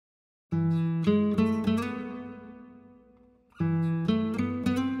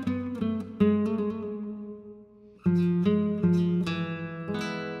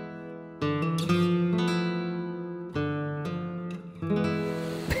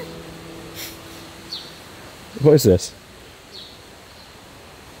What is this?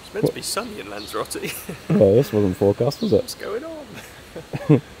 It's meant to be sunny in Lanzarote. Oh, this wasn't forecast, was it? What's going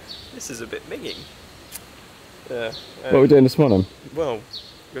on? This is a bit minging. Yeah. What were we doing this morning? Well,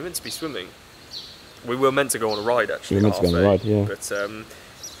 we're meant to be swimming. We were meant to go on a ride actually. We were meant to go on a ride, yeah. But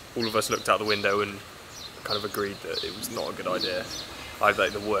all of us looked out the window and kind of agreed that it was not a good idea. I had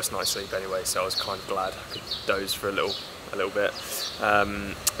like the worst night's sleep anyway, so I was kind of glad I could doze for a little bit.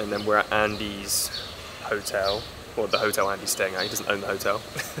 And then we're at Andy's hotel, or the hotel Andy's staying at. He doesn't own the hotel.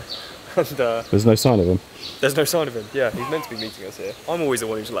 And, there's no sign of him. There's no sign of him. Yeah, he's meant to be meeting us here. I'm always the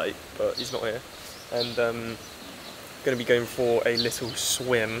one who's late, but he's not here. And going to be going for a little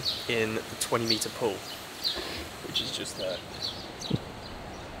swim in the 20-metre pool, which is just there.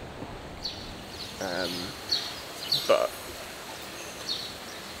 But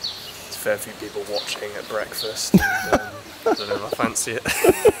there's a fair few people watching at breakfast. And, I don't know if I fancy it.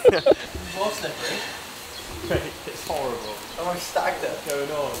 More slippery. It's horrible. I'm like stagged there. What's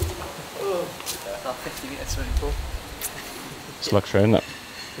going on? Oh. It's our 50-metre swimming pool. It's luxury, isn't it?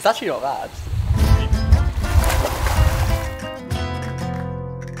 It's actually not bad.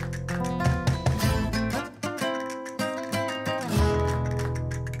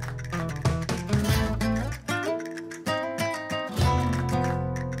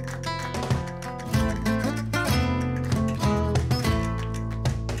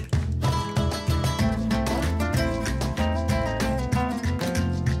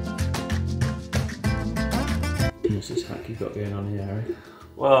 What's this hack you've got going on here, Harry?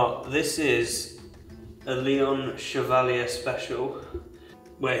 Well, this is a Leon Chevalier special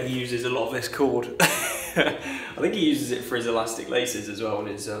where he uses a lot of this cord. I think he uses it for his elastic laces as well on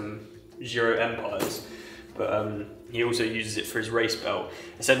his Giro Empires, but he also uses it for his race belt.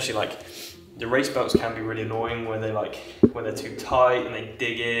 Essentially, like, the race belts can be really annoying when they're too tight and they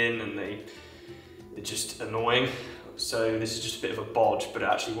dig in and they're just annoying. So this is just a bit of a bodge, but it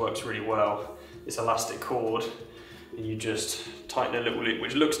actually works really well. It's elastic cord, and you just tighten a little loop,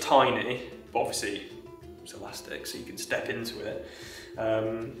 which looks tiny, but obviously it's elastic, so you can step into it.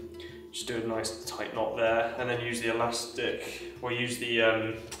 Just do a nice tight knot there, and then use the elastic, or use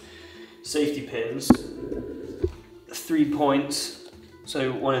the safety pins, 3 points,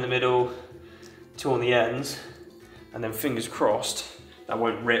 so one in the middle, 2 on the ends, and then fingers crossed that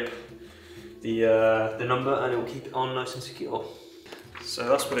won't rip the number, and it will keep it on nice and secure. So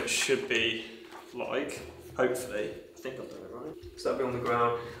that's what it should be like, hopefully. I think I've done it right. So that'll be on the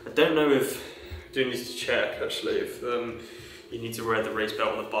ground. I don't know if, I do need to check actually, if you need to wear the race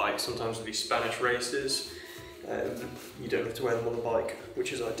belt on the bike. Sometimes with these Spanish races, you don't have to wear them on the bike,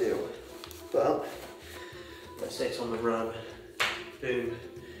 which is ideal. But, let's say it's on the run. Boom.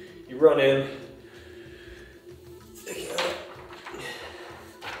 You run in, there you go.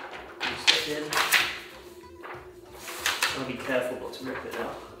 You step in. I'll be careful not to rip it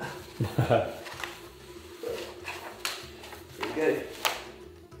now. There you go.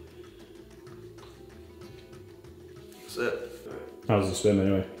 That's it. How's the swim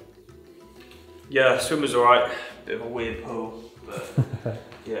anyway? Yeah, swim was alright. Bit of a weird pool, but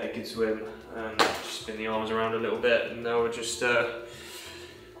yeah, a good swim. And just spin the arms around a little bit, and now we're just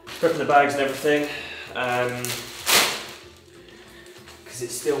prepping the bags and everything. Because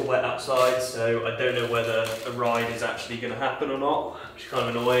it's still wet outside, so I don't know whether a ride is actually going to happen or not, which is kind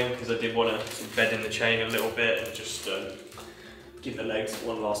of annoying because I did want to bed in the chain a little bit and just give the legs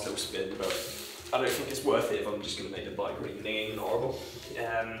one last little spin, but I don't think it's worth it if I'm just going to make the bike really ninging and horrible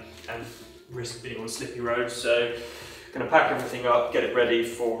and risk being on slippy roads. So I'm going to pack everything up, get it ready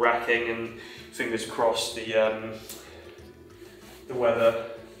for racking, and fingers crossed the weather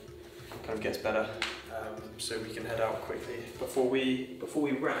kind of gets better. So we can head out quickly before we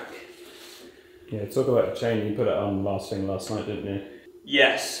rack. Yeah, talk about the chain. You put it on last night, didn't you?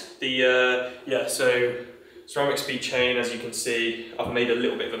 Yes, so ceramic speed chain, as you can see, I've made a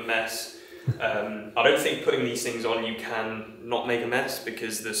little bit of a mess. I don't think putting these things on you can not make a mess,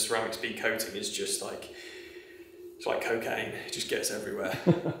 because the ceramic speed coating is just like, it's like cocaine, it just gets everywhere.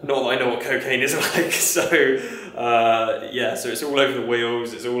 Not that I know what cocaine is like, so yeah, so it's all over the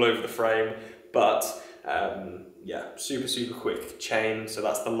wheels, it's all over the frame, but yeah, super quick chain, so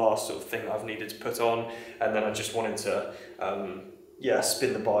that's the last sort of thing I've needed to put on. And then I just wanted to yeah,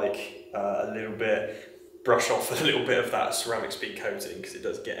 spin the bike a little bit, brush off a little bit of that ceramic speed coating, because it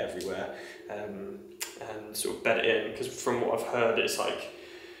does get everywhere, and sort of bed it in, because from what I've heard, it's like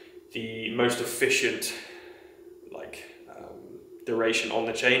the most efficient duration on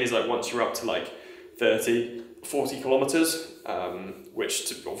the chain is like once you're up to like 30-40 kilometers,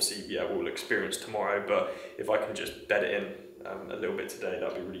 which obviously, yeah, we'll experience tomorrow, but if I can just bed it in a little bit today,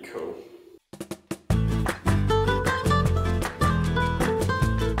 that'd be really cool.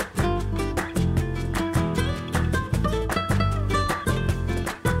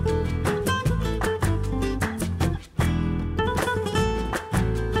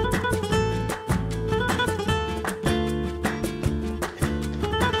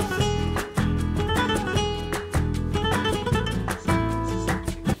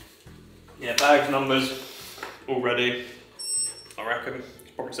 Palmers all ready. I reckon.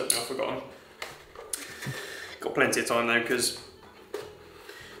 It's probably something I've forgotten. Got plenty of time though, because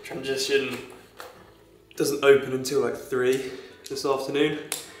transition doesn't open until like 3 this afternoon,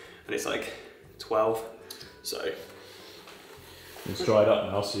 and it's like 12, so. It's dried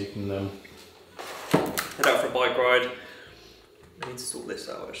up now, so you can head out for a bike ride. I need to sort this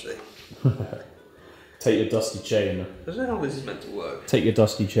out actually. take your dusty chain. I don't know how this is meant to work. Take your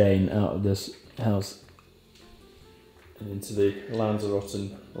dusty chain out of this house and into the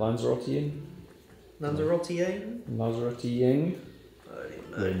Lanzarotean. Lanzarotean? I don't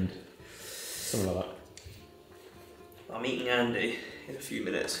even know. Wind. Something like that. I'm meeting Andy in a few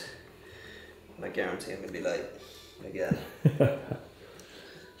minutes, and I guarantee I'm going to be late again.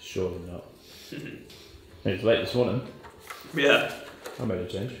 Surely not. It was late this morning. Yeah. I made a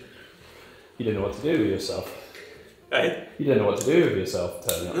change. You didn't know what to do with yourself. Hey? You didn't know what to do with yourself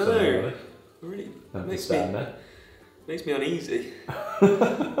turning up so early. Really? And to stand there. Makes me uneasy.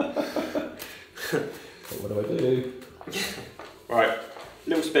 What do I do? Right,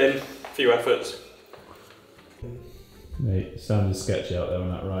 little spin, few efforts. Mate, it sounded sketchy out there on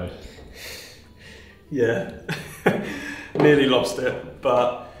that ride. Yeah, nearly lost it,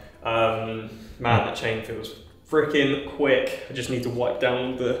 but man, that chain feels freaking quick. I just need to wipe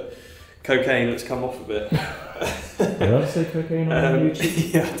down the cocaine that's come off of it. Did I say cocaine on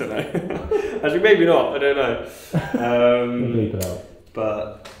YouTube? Yeah, I don't know. Actually, maybe not, I don't know. Bleep it out.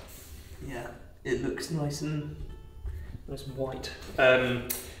 But yeah, it looks nice and white.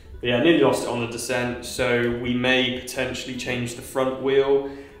 Yeah, nearly lost it on the descent, so we may potentially change the front wheel.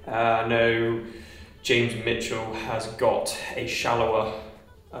 I know James Mitchell has got a shallower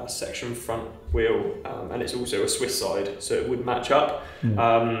section front wheel, and it's also a Swiss side, so it would match up.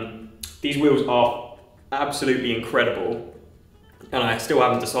 These wheels are absolutely incredible, and I still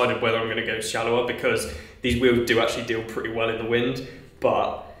haven't decided whether I'm going to go shallower, because these wheels do actually deal pretty well in the wind,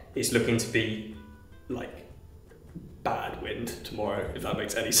 but it's looking to be like bad wind tomorrow, if that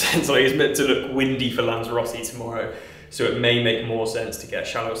makes any sense. Like, it's meant to look windy for Lanzarote tomorrow, so it may make more sense to get a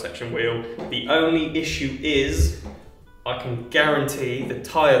shallow section wheel. The only issue is, I can guarantee the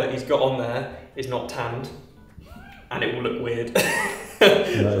tyre that he's got on there is not tanned, and it will look weird.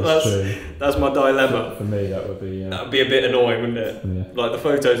 That's my dilemma. For me, that would be... That would be a bit annoying, wouldn't it? Yeah. Like, the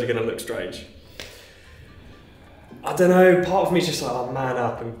photos are going to look strange. I don't know, part of me is just like, oh, man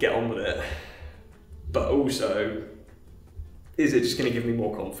up and get on with it. But also, is it just going to give me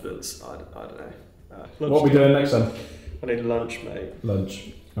more confidence? I don't know. What are we doing next then? I need lunch, mate.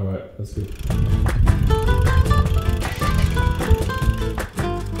 Lunch. Alright, that's good.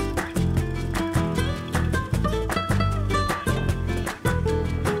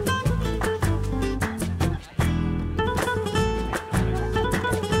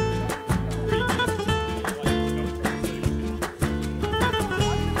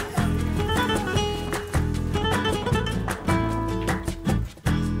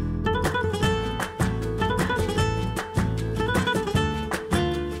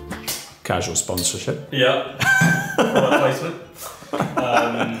 Casual sponsorship. Yeah. Product placement.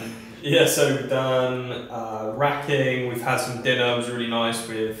 Yeah, so we've done racking, we've had some dinner, it was really nice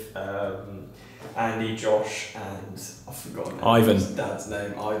with Andy, Josh, and I've forgotten his dad's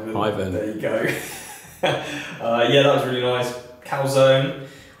name. Ivan. There you go. Yeah, that was really nice. Calzone,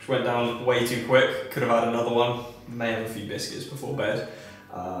 which went down way too quick. Could have had another one. May have a few biscuits before bed.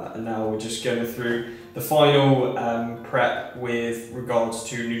 And now we're just going through the final prep with regards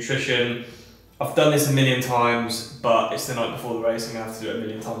to nutrition. I've done this a million times, but it's the night before the race, I'm going to have to do it a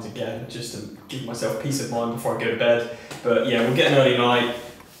million times again, just to give myself peace of mind before I go to bed. But yeah, we'll get an early night.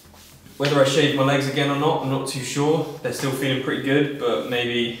 Whether I shave my legs again or not, I'm not too sure. They're still feeling pretty good, but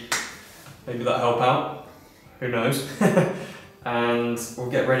maybe that'll help out. Who knows? And we'll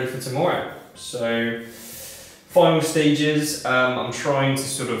get ready for tomorrow. So, final stages, I'm trying to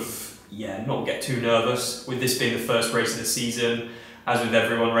sort of, not get too nervous. With this being the first race of the season, as with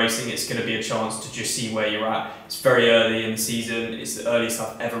everyone racing, it's going to be a chance to just see where you're at. It's very early in the season, it's the earliest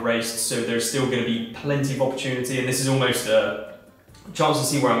I've ever raced, so there's still going to be plenty of opportunity, and this is almost a chance to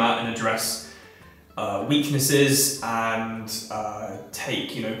see where I'm at and address weaknesses and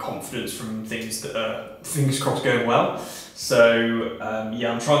take confidence from things that are, fingers crossed, going well. So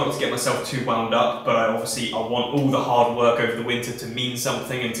I'm trying not to get myself too wound up, but I want all the hard work over the winter to mean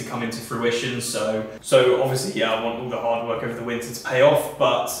something and to come into fruition. So obviously, I want all the hard work over the winter to pay off,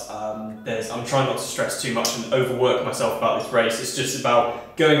 but I'm trying not to stress too much and overwork myself about this race. It's just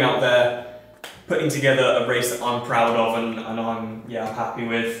about going out there, putting together a race that I'm proud of and I'm happy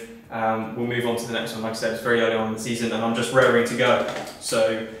with. We'll move on to the next one. Like I said, it's very early on in the season and I'm just raring to go.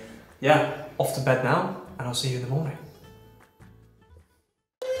 So yeah, off to bed now, and I'll see you in the morning.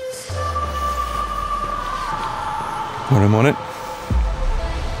 When I'm on it.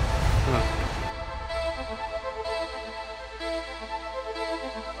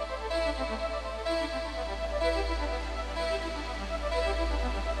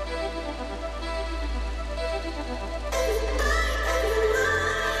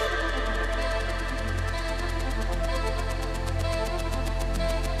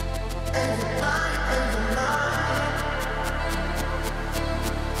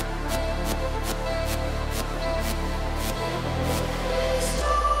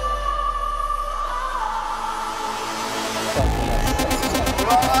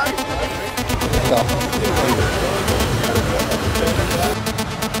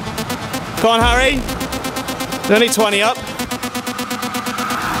 Come on, Harry. There's only 20 up.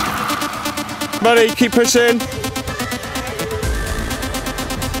 Buddy, keep pushing.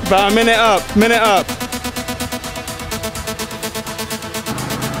 About a minute up, minute up.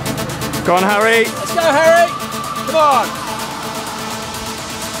 Go on, Harry. Let's go, Harry. Come on.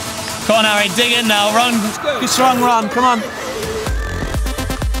 Come on, Harry. Dig in now. Run. Good strong run. Come on.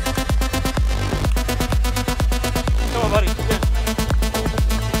 Come on, buddy. Yeah.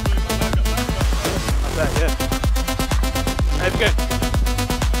 Yeah. There we go.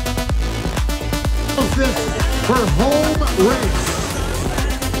 This for home race.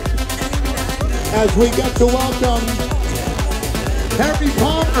 As we get to welcome Harry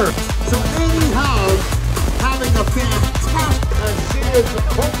Palmer. So anyhow, having a fantastic, and she is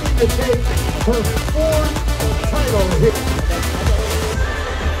hoping to take her 4th title here.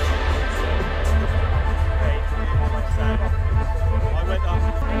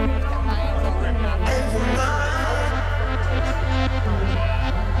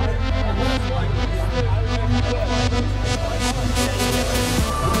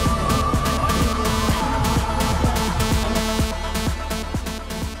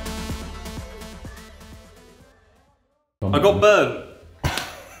 I got burnt.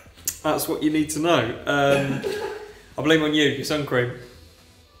 That's what you need to know. I blame on you, your sun cream.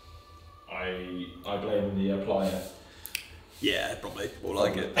 I blame the applier. Yeah, probably. More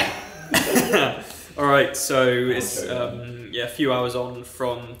like it. Alright, so it's yeah, a few hours on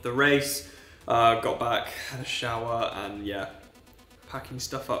from the race. Got back, had a shower, and yeah, packing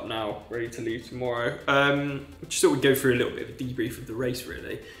stuff up now, ready to leave tomorrow. Just thought we'd go through a little bit of a debrief of the race,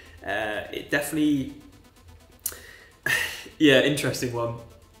 really. It definitely... Yeah, interesting one.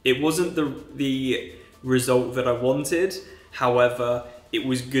 It wasn't the result that I wanted. However, it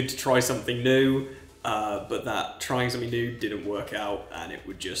was good to try something new, but that trying something new didn't work out, and it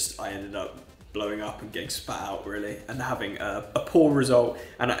would just, I ended up blowing up and getting spat out, really, and having a poor result.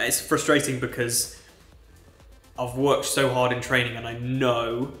 And it's frustrating because I've worked so hard in training, and I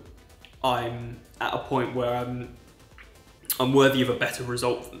know I'm at a point where I'm worthy of a better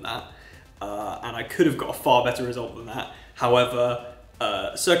result than that. And I could have got a far better result than that. However,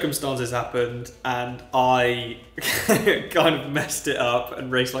 circumstances happened, and I kind of messed it up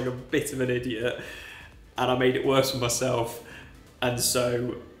and raced like a bit of an idiot, and I made it worse for myself. And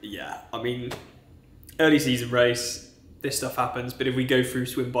so, yeah, I mean, early season race, this stuff happens, but if we go through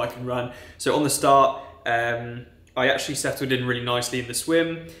swim, bike and run. So on the start, I actually settled in really nicely in the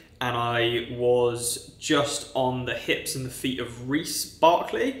swim, and I was just on the hips and the feet of Reese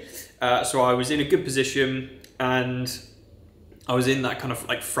Barkley. So I was in a good position, and I was in that kind of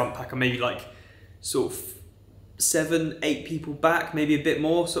like front pack, and maybe like sort of 7, 8 people back, maybe a bit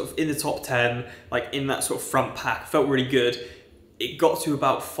more, sort of in the top 10, like in that sort of front pack. Felt really good. It got to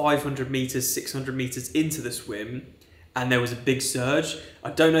about 500 meters, 600 meters into the swim, and there was a big surge.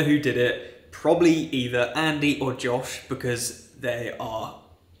 I don't know who did it, probably either Andy or Josh, because they are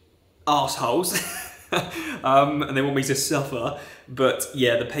arseholes. And they want me to suffer. But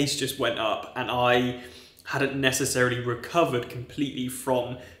yeah, the pace just went up, and I hadn't necessarily recovered completely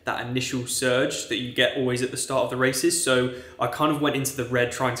from that initial surge that you get always at the start of the races. So I kind of went into the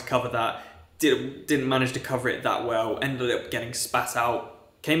red trying to cover that. Didn't manage to cover it that well. Ended up getting spat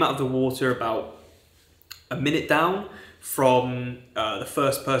out. Came out of the water about a minute down from the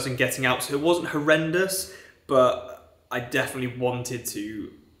first person getting out. So it wasn't horrendous, but I definitely wanted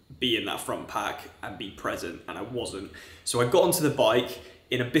to be in that front pack and be present, and I wasn't. So I got onto the bike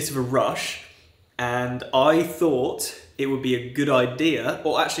in a bit of a rush, and I thought it would be a good idea,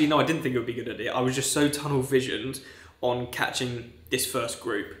 or actually no, I didn't think it would be a good idea. I was just so tunnel visioned on catching this first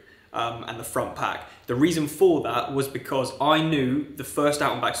group and the front pack. The reason for that was because I knew the first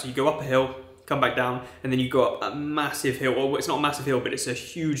out and back, so you go up a hill, come back down, and then you go up a massive hill, or it's not a massive hill, but it's a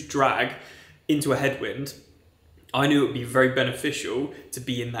huge drag into a headwind. I knew it would be very beneficial to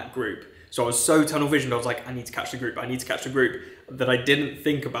be in that group. So I was so tunnel visioned, I was like, I need to catch the group, I need to catch the group, that I didn't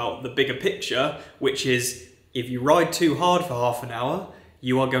think about the bigger picture, which is if you ride too hard for half an hour,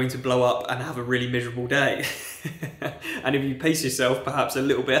 you are going to blow up and have a really miserable day. And if you pace yourself perhaps a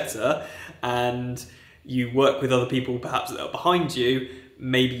little better and you work with other people perhaps that are behind you,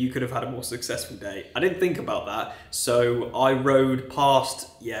 maybe you could have had a more successful day. I didn't think about that. So I rode past,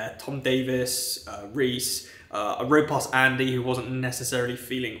 Tom Davis, Reese, I rode past Andy, who wasn't necessarily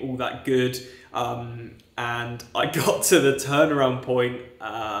feeling all that good. And I got to the turnaround point,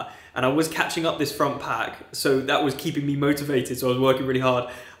 and I was catching up this front pack. So that was keeping me motivated. So I was working really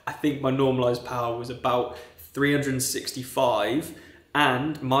hard. I think my normalized power was about 365,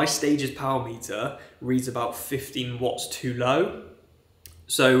 and my Stages power meter reads about 15 watts too low.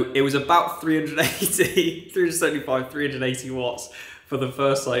 So it was about 375, 380 watts for the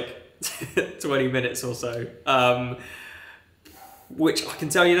first like 20 minutes or so. Which I can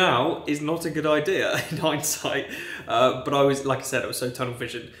tell you now is not a good idea in hindsight. But I was, like I said, I was so tunnel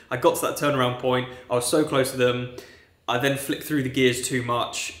visioned. I got to that turnaround point, I was so close to them. I then flicked through the gears too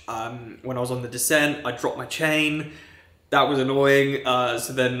much. When I was on the descent, I dropped my chain. That was annoying.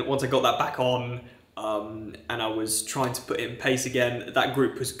 So then once I got that back on, and I was trying to put it in pace again, that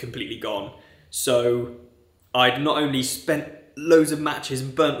group was completely gone. So I'd not only spent loads of matches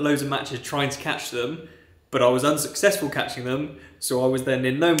and burnt loads of matches trying to catch them, but I was unsuccessful catching them. So I was then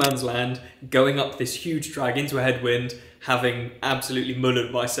in no man's land, going up this huge drag into a headwind, having absolutely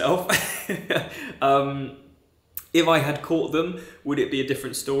mullered myself. If I had caught them, would it be a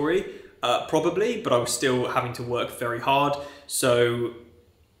different story? Probably, but I was still having to work very hard. So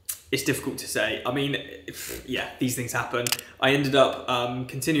it's difficult to say. I mean, yeah, these things happen. I ended up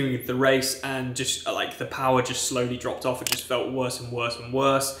continuing with the race, and just like the power just slowly dropped off. It just felt worse and worse and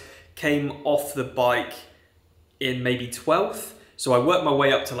worse. Came off the bike in maybe 12th. So I worked my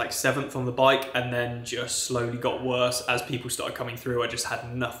way up to like 7th on the bike, and then just slowly got worse as people started coming through. I just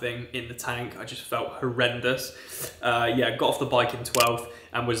had nothing in the tank. I just felt horrendous. Yeah, got off the bike in 12th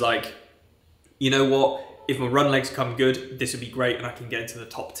and was like, you know what? If my run legs come good, this would be great, and I can get into the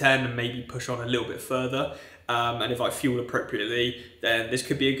top 10 and maybe push on a little bit further. And if I fuel appropriately, then this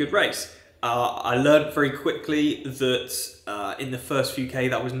could be a good race. I learned very quickly that in the first few K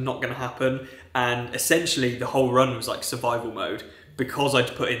that was not going to happen, and essentially the whole run was like survival mode because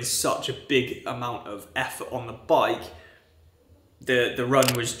I'd put in such a big amount of effort on the bike. The run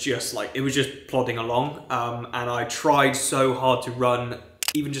was just like, it was just plodding along, and I tried so hard to run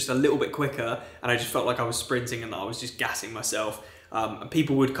even just a little bit quicker, and I just felt like I was sprinting and I was just gassing myself. And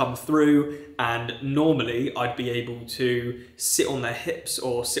people would come through, and normally I'd be able to sit on their hips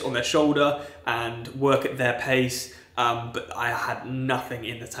or sit on their shoulder and work at their pace, but I had nothing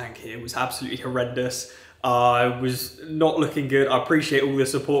in the tank here. It was absolutely horrendous. I was not looking good. I appreciate all the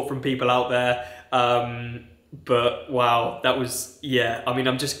support from people out there, but wow, that was, yeah, I mean,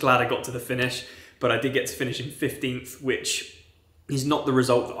 I'm just glad I got to the finish, but I did get to finish in 15th, which is not the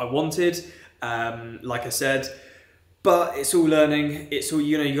result that I wanted, like I said. But it's all learning. It's all,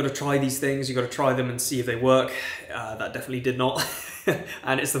 you know, you got to try these things. You got to try them and see if they work. That definitely did not.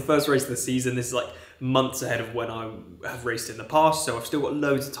 And it's the first race of the season. This is like months ahead of when I have raced in the past. So I've still got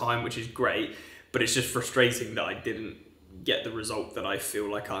loads of time, which is great. But it's just frustrating that I didn't get the result that I feel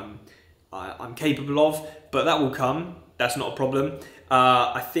like I'm capable of. But that will come. That's not a problem.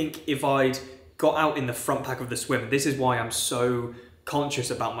 I think if I'd got out in the front pack of the swim, this is why I'm so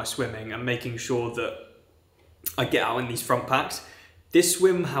conscious about my swimming and making sure that I get out in these front packs. This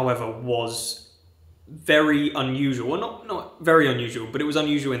swim, however, was very unusual. Well, not very unusual, but it was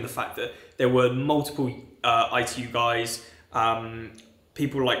unusual in the fact that there were multiple ITU guys,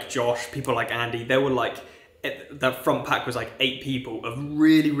 people like Josh, people like Andy. There were like, that front pack was like 8 people of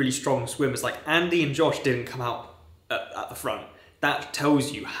really, really strong swimmers. Like Andy and Josh didn't come out at the front. That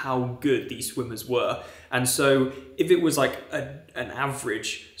tells you how good these swimmers were. And so if it was like an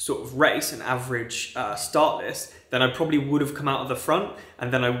average sort of race, an average start list, then I probably would have come out of the front,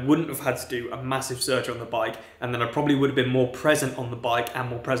 and then I wouldn't have had to do a massive surge on the bike, and then I probably would have been more present on the bike and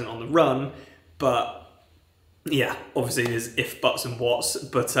more present on the run. But yeah, obviously there's if, buts and whats,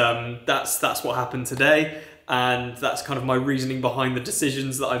 but that's what happened today. And that's kind of my reasoning behind the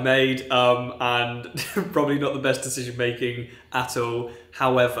decisions that I made, and probably not the best decision making at all.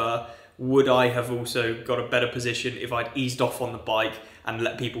 However, would I have also got a better position if I'd eased off on the bike and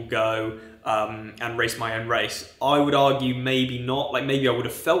let people go and race my own race? I would argue maybe not. Like maybe I would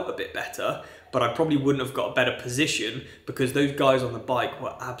have felt a bit better, but I probably wouldn't have got a better position because those guys on the bike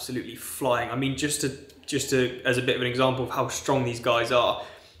were absolutely flying. I mean, just to as a bit of an example of how strong these guys are,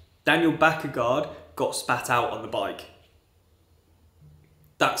 Daniel Bakkegaard got spat out on the bike.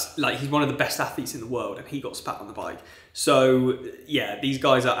 that's like, he's one of the best athletes in the world, and he got spat on the bike. So yeah, these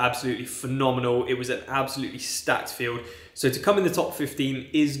guys are absolutely phenomenal. It was an absolutely stacked field. So to come in the top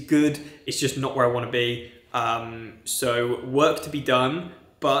 15 is good. It's just not where I want to be. So work to be done,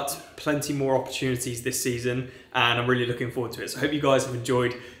 but plenty more opportunities this season, and I'm really looking forward to it. So I hope you guys have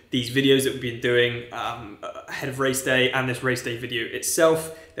enjoyed these videos that we've been doing ahead of race day and this race day video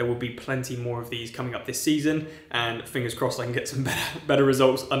itself. There will be plenty more of these coming up this season, and fingers crossed I can get some better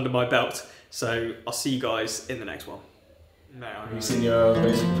results under my belt. So I'll see you guys in the next one. Have you seen your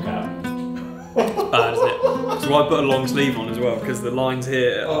baseball cap? Bad, isn't it? So I put a long sleeve on as well, because the lines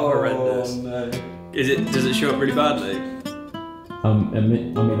here are horrendous. No. Does it show up really badly? I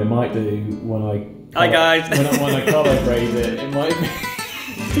mean, it might do when I... Hi guys! when I colour grade it, it might be...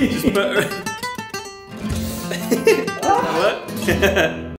 Just put...